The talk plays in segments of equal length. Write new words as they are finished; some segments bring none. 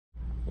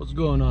What's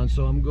going on?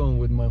 So I'm going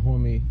with my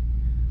homie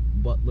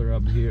Butler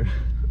up here.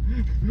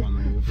 On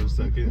the move for a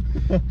second.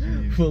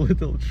 For a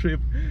little trip.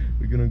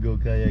 We're gonna go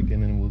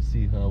kayaking and we'll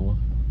see how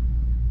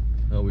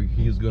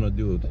he's gonna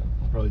do it.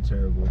 Probably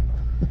terrible.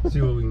 See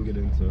what we can get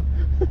into.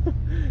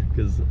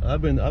 Cause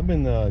I've been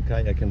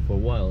kayaking for a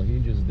while. He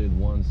just did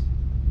once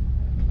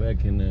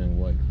back in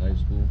what, high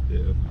school.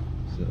 Yeah.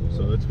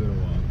 So it's been a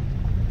while.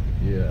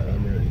 Yeah.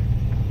 I'm ready.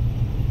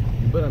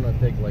 You better not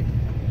take like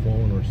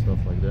phone or stuff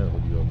like that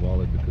with your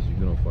wallet because you're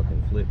gonna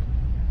fucking flip.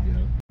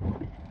 Yeah.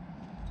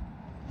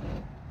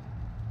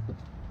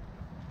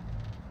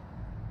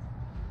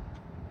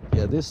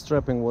 Yeah, this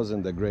strapping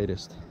wasn't the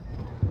greatest.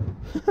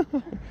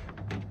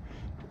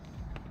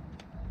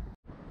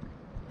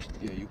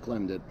 Yeah, you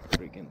climbed that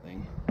freaking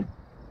thing.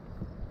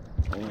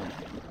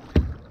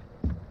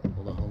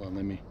 Hold on,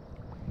 let me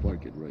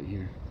park it right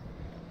here.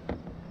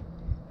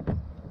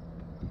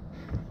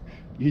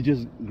 You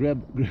just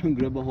grab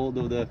a hold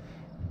of that.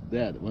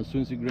 As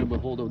soon as you grab a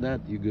hold of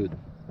that, you're good.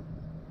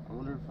 I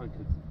wonder if I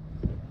could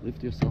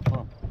Lift yourself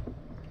up.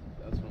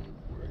 That's what I'm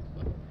worried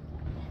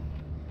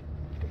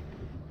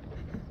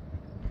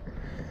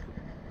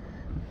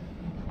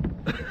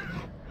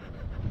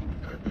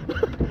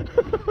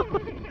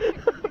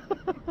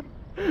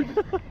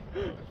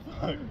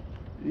about.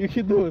 You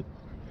can do it.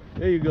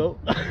 There you go.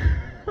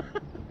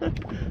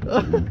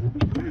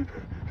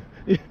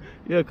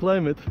 Yeah,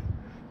 climb it.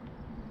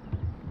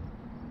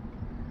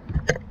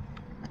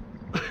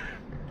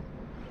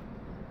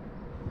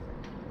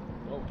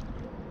 Oh.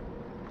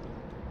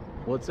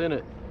 What's in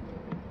it?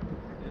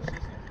 It's just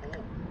a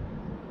hole.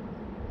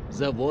 Is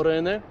that water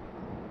in there?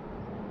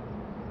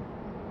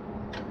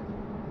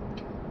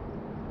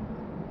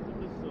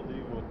 This is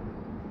illegal.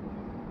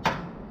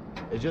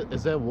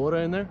 Is that water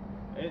in there?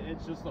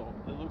 It's just it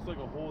looks like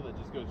a hole that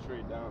just goes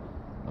straight down.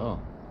 Oh.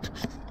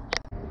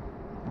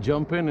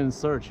 Jump in and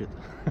search it.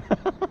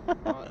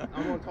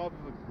 I'm on top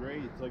of a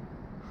grate. It's like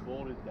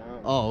bolted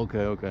down. Oh,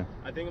 okay.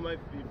 I think it might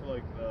be for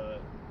like the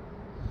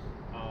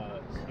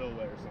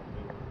spillway or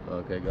something.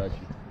 Okay, got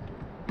you.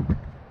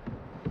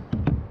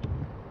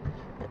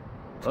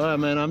 Alright,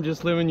 man, I'm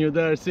just leaving you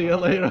there. See you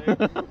later.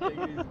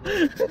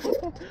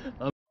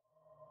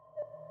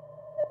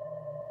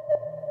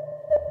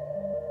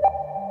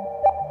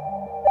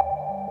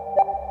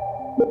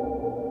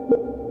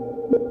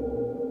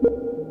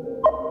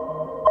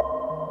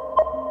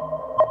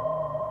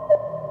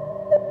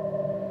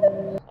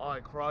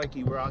 Alright,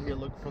 crikey, we're out here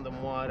looking for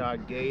them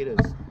wide-eyed gators.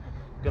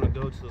 Gonna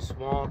go to the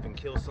swamp and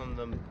kill some of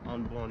them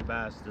unborn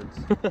bastards.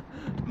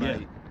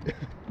 Mate.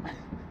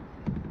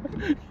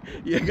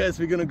 Yeah, guys,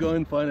 we're gonna go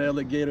and find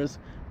alligators.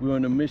 We're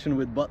on a mission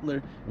with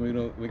Butler,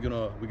 and we're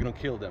gonna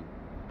kill them,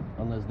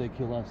 unless they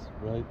kill us,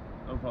 right?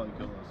 They'll probably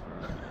kill us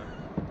first.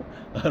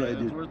 Yeah. All right, It's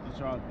dude. worth the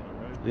shot,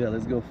 though, right? Yeah,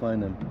 let's go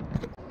find them.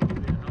 I know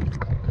the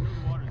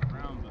water's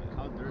brown, but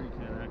how dirty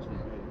can it actually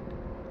be?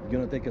 You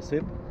gonna take a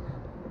sip?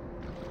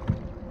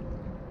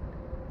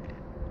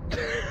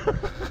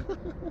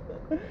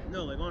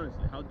 No, like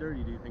honestly, how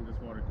dirty do you think this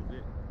water could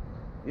be?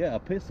 Yeah,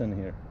 piss in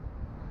here.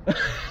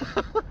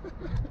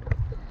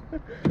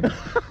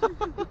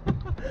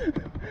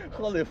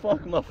 Holy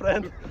fuck, my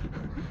friend.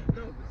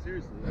 No, but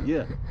seriously.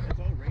 Yeah. It's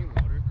all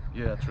rainwater.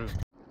 Yeah, true.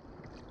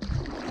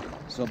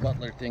 So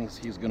Butler thinks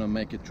he's gonna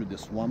make it through the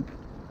swamp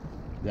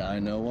that I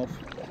know of.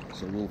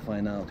 So we'll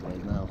find out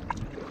right now.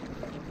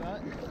 What's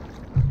that?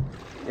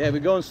 Yeah, we're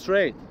going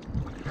straight.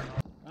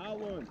 Got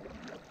one.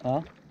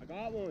 Huh? I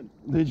got one.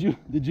 Did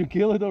you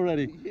kill it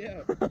already?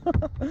 Yeah.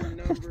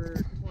 Number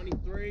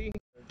 23.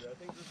 I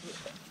think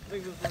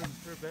this is where the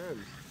trip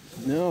ends.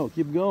 No,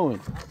 keep going.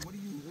 What do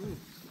you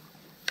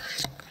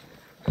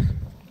do?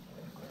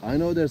 I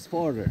know there's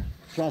farther.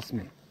 Trust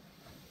me.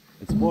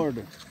 It's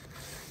farther.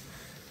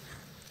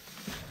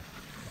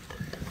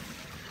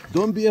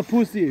 Don't be a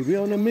pussy.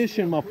 We're on a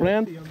mission, my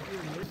friend.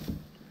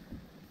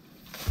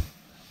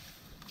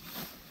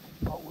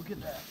 Oh, look at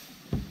that.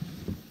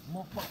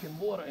 More fucking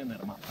water in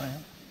there, my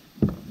friend.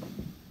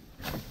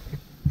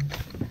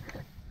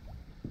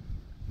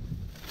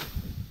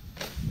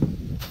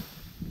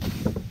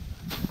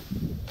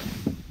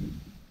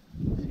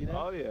 See that?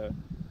 Oh yeah.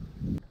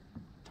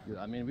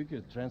 I mean, we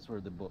could transfer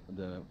the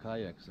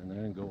kayaks and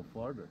then go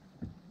farther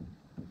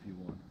if you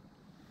want.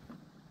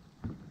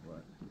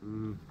 But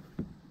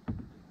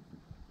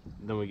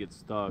Then we get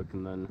stuck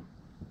and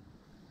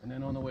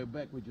then on the way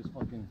back we just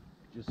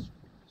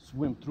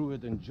swim through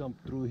it and jump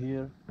through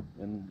here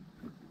and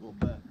go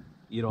back.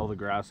 eat all the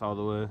grass out of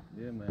the way.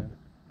 Yeah, man.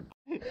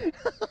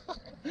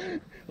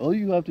 All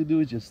you have to do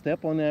is just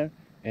step on there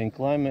and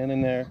climb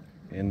in there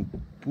and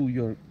pull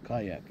your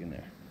kayak in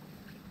there.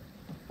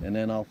 And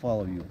then I'll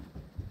follow you.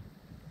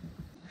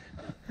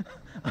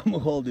 I'm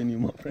holding you,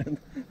 my friend.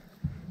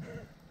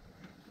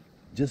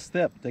 Just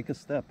take a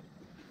step.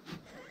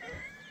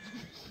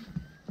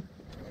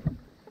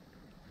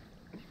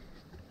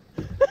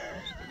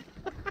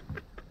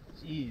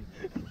 Jeez.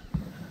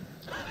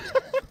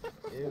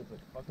 Ew, it's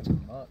like fucking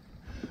muck.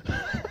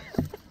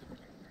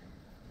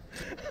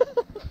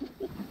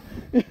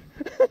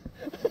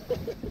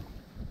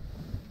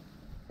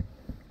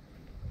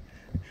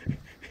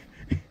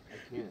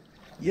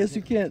 Yes,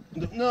 you can.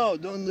 No,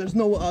 don't, there's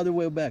no other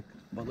way back.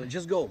 But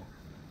just go.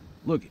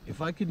 Look,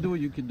 if I can do it,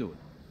 you can do it.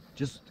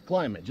 Just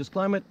climb it. Just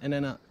climb it, and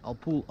then I'll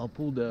pull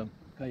the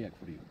kayak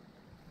for you.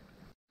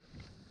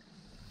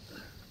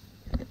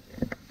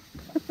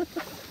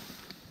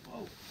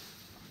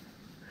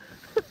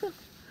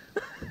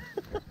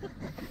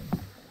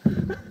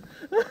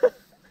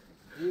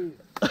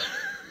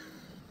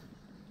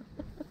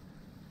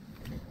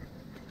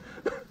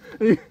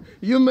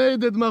 You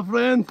made it, my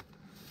friend.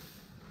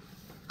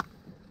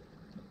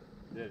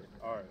 Did it.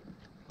 All right.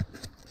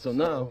 So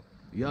now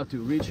you have to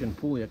reach and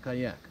pull your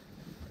kayak.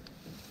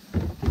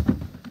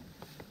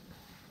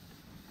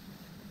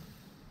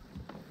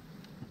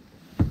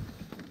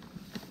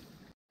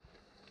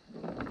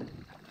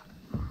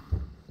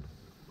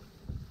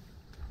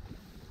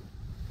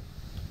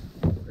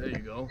 There you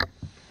go.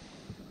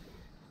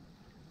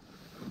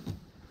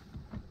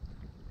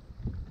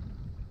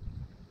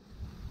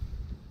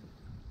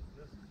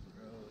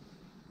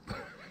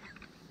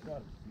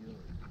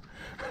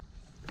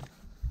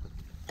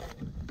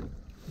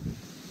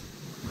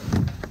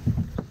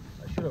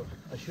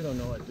 I should have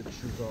known I took the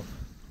shoes off.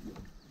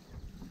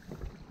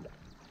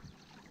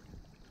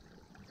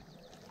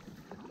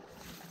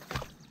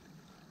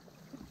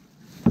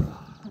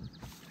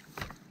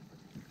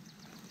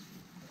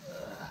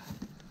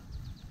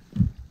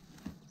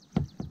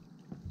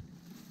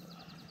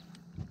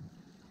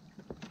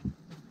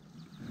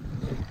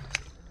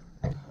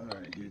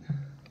 Alright, dude.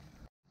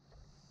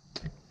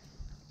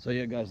 So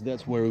yeah, guys,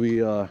 that's where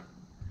we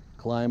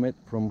climb it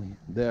from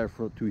there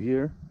to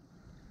here,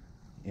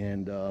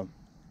 and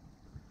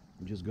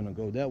I'm just gonna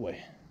go that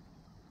way,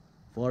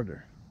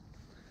 farther.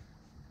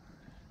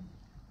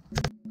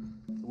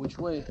 Which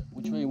way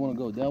you want to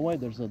go? That way?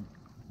 There's a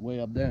way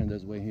up there and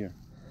there's a way here.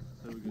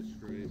 So we go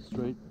straight.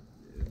 Straight?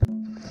 Yeah.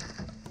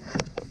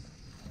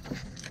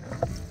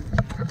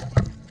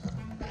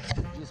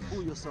 Just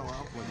pull yourself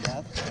out like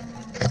that.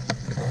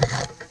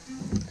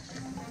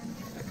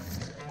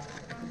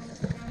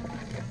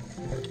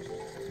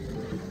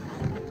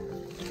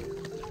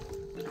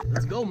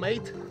 Let's go,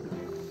 mate.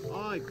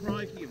 Ay,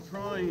 crikey, I'm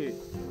trying.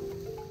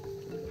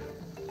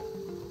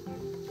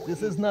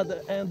 This is not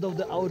the end of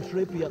our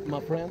trip yet, my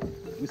friend.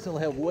 We still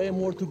have way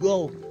more to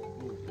go.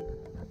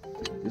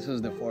 This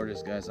is the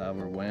farthest, guys, I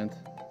ever went.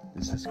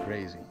 This is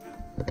crazy.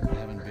 I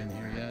haven't been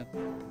here yet. I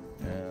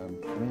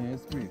mean,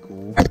 it's pretty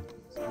cool. It's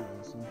pretty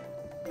awesome.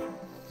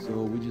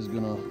 So we're just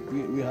gonna,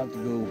 we have to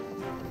go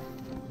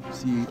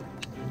see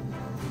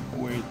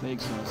where it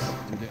takes us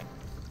today.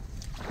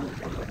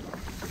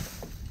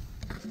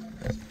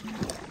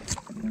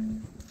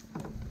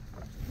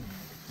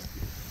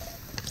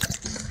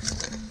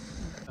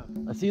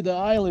 I see the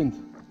island.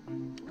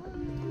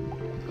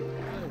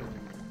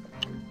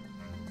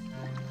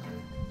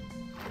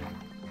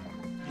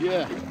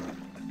 Yeah.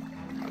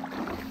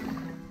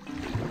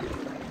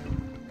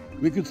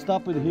 We could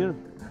stop it here.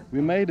 We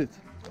made it.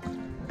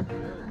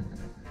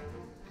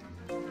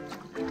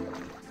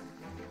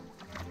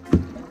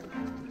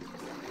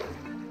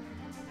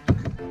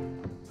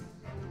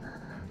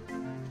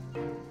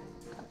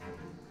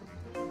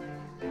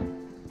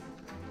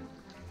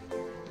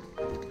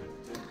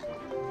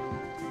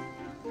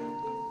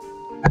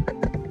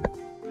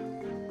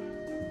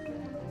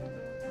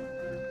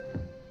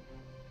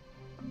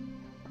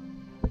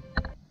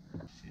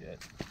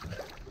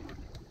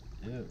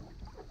 Dude,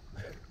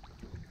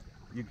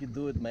 you can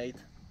do it, mate.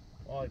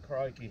 Oh,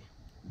 crikey.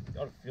 You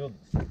gotta feel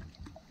this.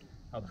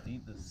 How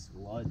deep this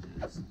sludge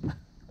is.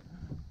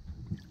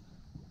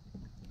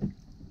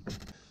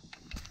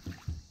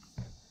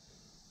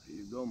 Here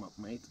you go, my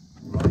mate.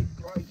 Right,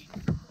 crikey.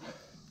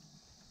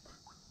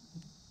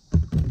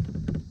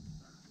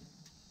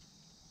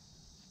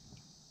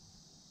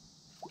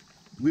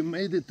 We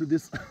made it to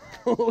this.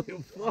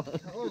 Holy fuck. I'm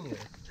telling you.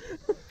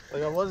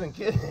 Like, I wasn't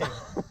kidding.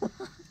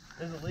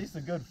 There's at least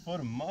a good foot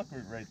of muck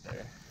right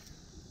there.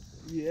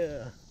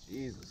 Yeah.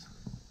 Jesus.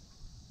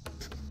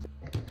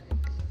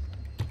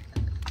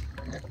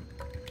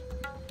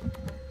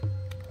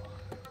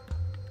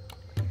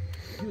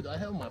 Dude, I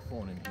have my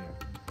phone in here.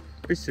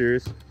 Are you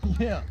serious?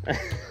 Yeah.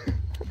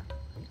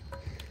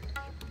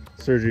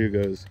 Sergio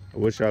goes, I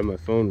wish I had my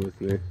phone with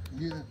me.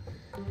 Yeah.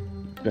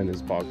 Been in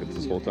his pockets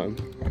this whole time.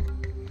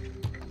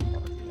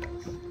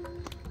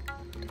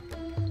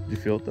 Do you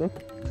feel it though?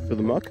 Feel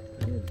the muck?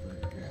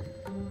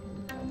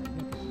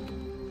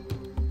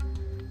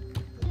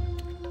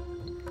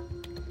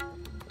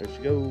 There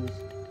she goes.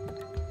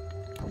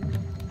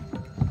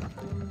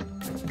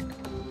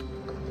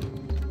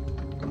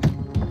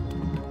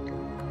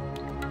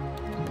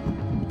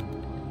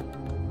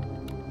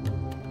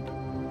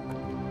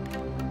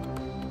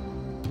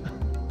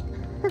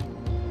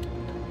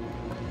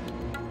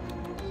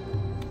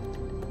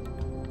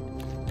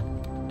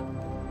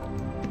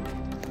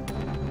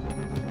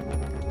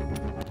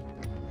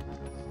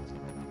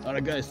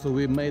 Alright guys, so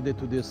we made it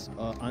to this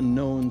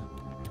unknown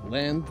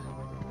land,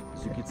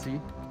 as you can see.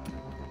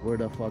 Where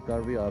the fuck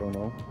are we? I don't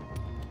know.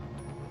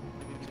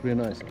 It's pretty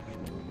nice actually,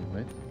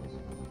 right?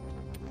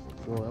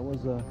 So that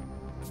was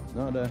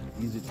Not a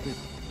easy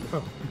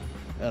trip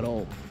at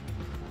all.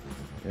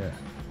 Yeah.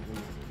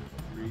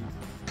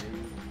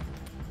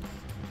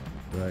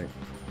 Right.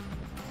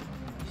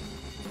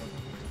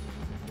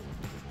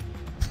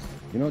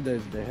 You know,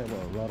 they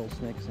have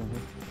rattlesnakes in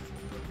here.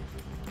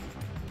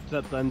 It's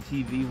at the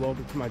MTV.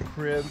 Welcome to my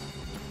crib.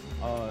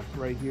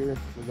 Right here,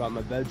 we got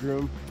my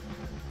bedroom.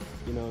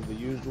 You know, the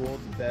usual,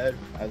 the bed.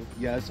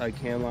 Yes, I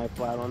can lie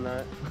flat on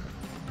that.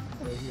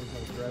 Right here's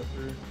my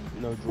dresser.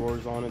 No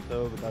drawers on it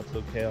though, but that's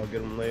okay. I'll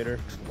get them later.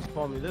 Just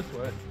follow me this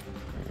way.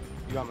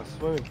 You got my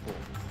swimming pool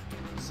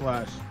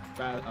slash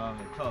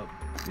tub.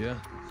 Yeah.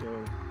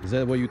 So. Is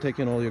that where you take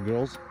in all your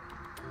girls?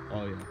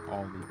 Oh yeah,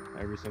 all of them,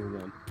 every single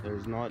one.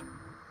 There's not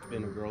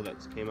been a girl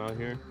that's came out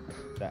here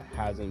that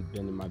hasn't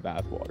been in my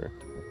bath water.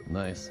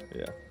 Nice.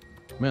 Yeah.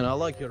 Man, I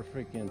like your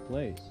freaking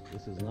place.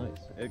 This is nice.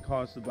 It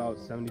costs about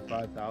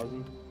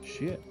 $75,000.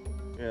 Shit.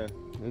 Yeah,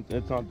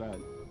 it's not bad.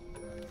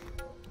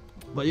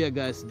 But yeah,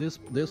 guys, this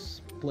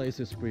place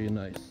is pretty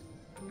nice.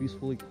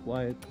 Peacefully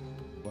quiet,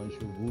 bunch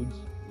of woods.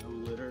 No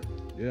litter.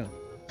 Yeah.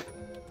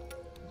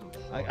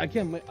 I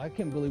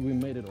can't believe we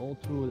made it all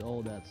through with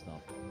all that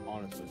stuff.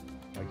 Honestly,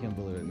 I can't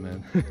believe it,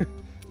 man.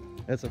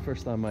 That's the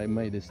first time I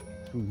made this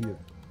through here.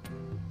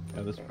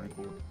 yeah, this is pretty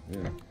cool.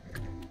 Yeah.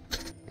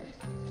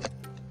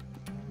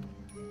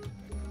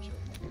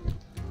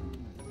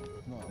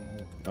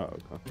 Oh, okay.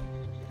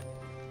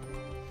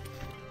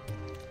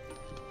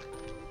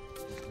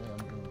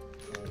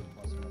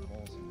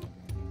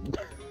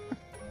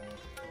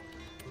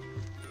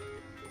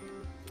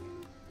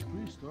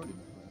 Pretty sturdy.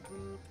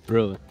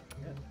 Really?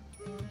 Yeah.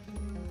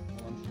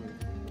 Well, I'm sure it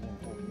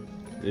won't hold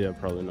you. Yeah,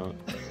 probably not.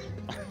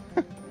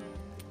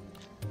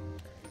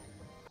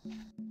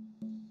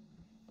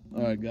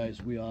 All right,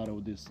 guys, we are out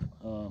of this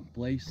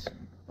place,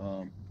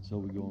 so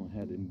we're going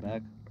heading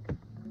back.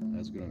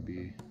 That's gonna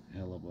be a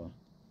hell of a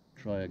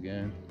try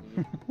again.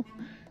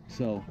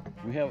 So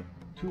we have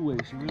two ways.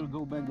 So we'll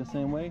go back the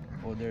same way,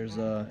 or there's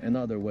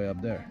another way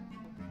up there,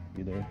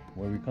 either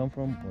where we come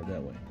from or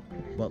that way.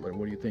 Butler,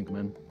 what do you think,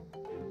 man? I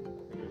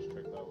think we should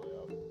check that way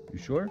out. You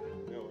sure?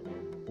 Yeah, why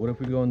not? What if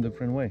we go in a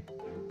different way?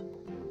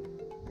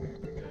 Yeah,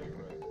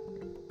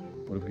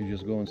 right. What if we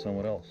just go in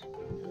somewhere else?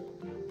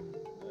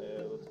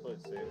 Yeah, let's play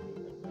it safe and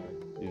head back.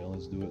 Yeah,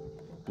 let's do it,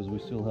 because we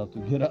still have to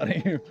get out of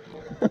here.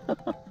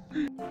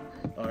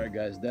 All right,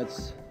 guys,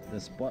 that's the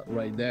spot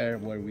right there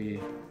where we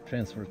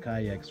transfer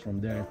kayaks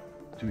from there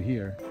to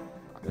here.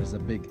 There's a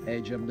big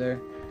edge up there,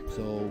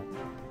 so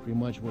pretty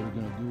much what we're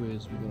gonna do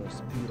is we're gonna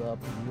speed up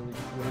really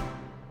quick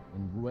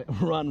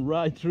and run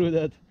right through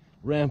that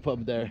ramp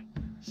up there.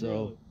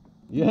 So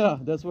yeah,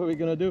 that's what we're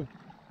gonna do.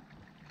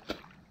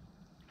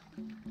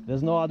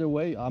 There's no other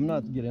way. I'm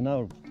not getting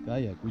out of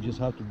kayak. We just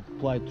have to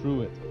fly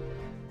through it.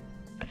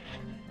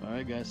 All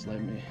right, guys,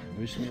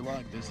 wish me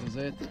luck. This is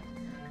it.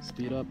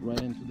 Speed up right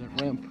into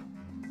that ramp.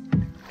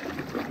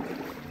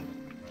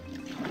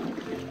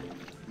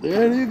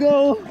 There you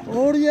go.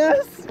 Oh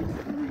yes.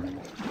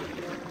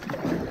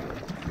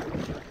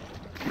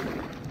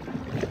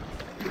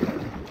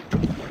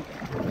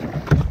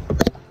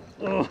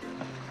 Oh.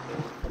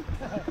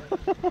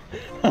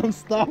 I'm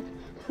stuck.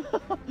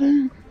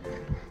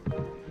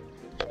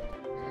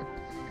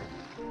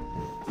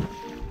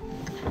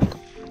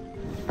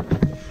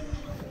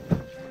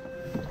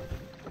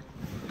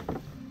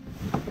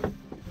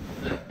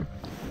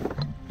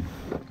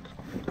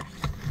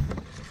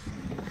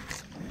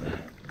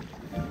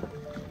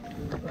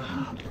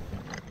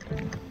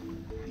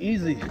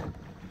 Easy.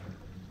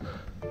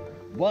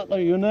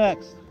 Butler, you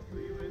next.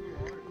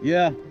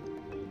 Yeah.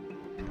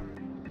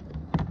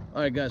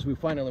 Alright guys, we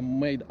finally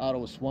made out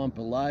of a swamp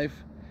alive.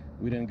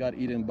 We didn't got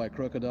eaten by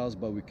crocodiles,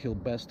 but we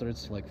killed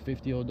bastards, like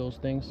 50 of those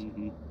things.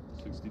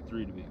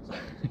 63 to be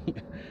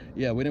exact.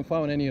 Yeah, we didn't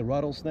find any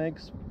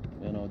rattlesnakes.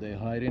 You know, they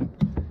hiding.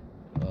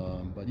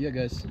 But yeah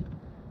guys,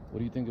 what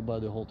do you think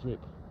about the whole trip?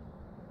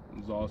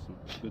 It was awesome.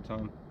 Good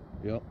time.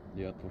 Yep,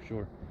 yeah, for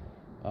sure.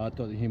 I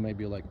thought he may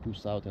be like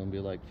puss out and be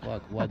like,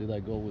 fuck, why did I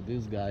go with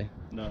this guy?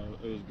 No,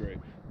 it was great.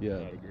 Yeah,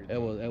 it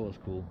was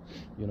cool.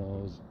 You know,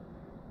 it was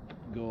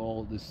go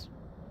all this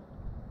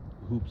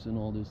hoops and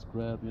all this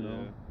crap, you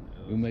know.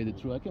 Yeah, we made it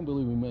through. I can't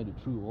believe we made it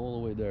through all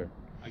the way there.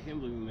 I can't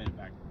believe we made it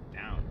back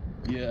down.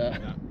 Yeah.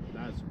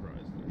 That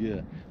surprised me.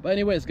 Yeah. But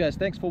anyways, guys,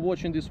 thanks for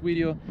watching this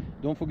video.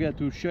 Don't forget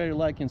to share,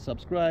 like, and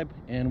subscribe.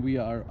 And we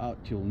are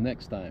out till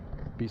next time.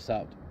 Peace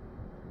out.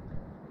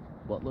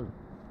 Butler.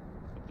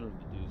 I throw the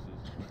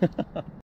deuces.